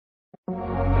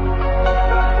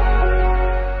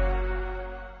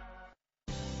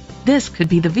This could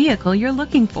be the vehicle you're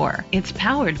looking for. It's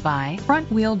powered by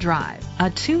front-wheel drive, a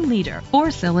 2-liter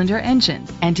 4-cylinder engine,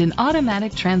 and an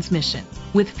automatic transmission.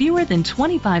 With fewer than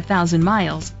 25,000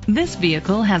 miles, this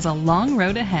vehicle has a long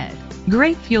road ahead.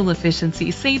 Great fuel efficiency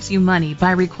saves you money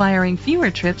by requiring fewer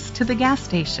trips to the gas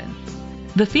station.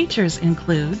 The features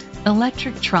include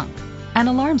electric trunk, an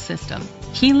alarm system,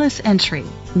 keyless entry,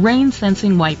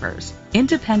 rain-sensing wipers,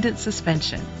 independent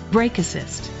suspension, brake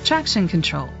assist, traction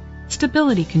control,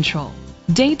 stability control,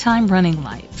 daytime running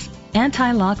lights,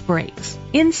 anti-lock brakes.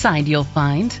 Inside you'll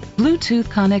find Bluetooth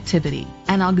connectivity,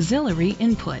 an auxiliary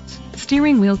input,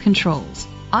 steering wheel controls,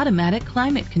 automatic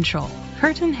climate control,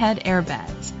 curtain head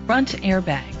airbags, front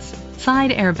airbags,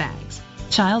 side airbags,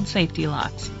 child safety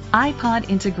locks, iPod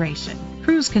integration,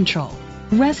 cruise control.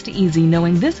 Rest easy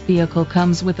knowing this vehicle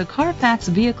comes with a Carfax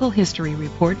Vehicle History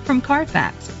Report from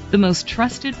Carfax, the most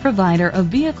trusted provider of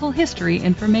vehicle history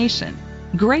information.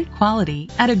 Great quality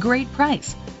at a great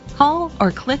price. Call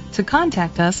or click to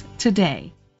contact us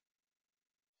today.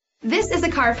 This is a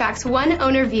Carfax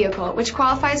one-owner vehicle which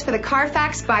qualifies for the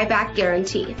Carfax buyback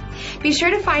guarantee. Be sure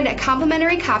to find a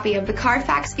complimentary copy of the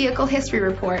Carfax Vehicle History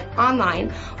Report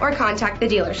online or contact the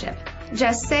dealership.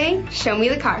 Just say, "Show me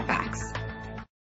the Carfax."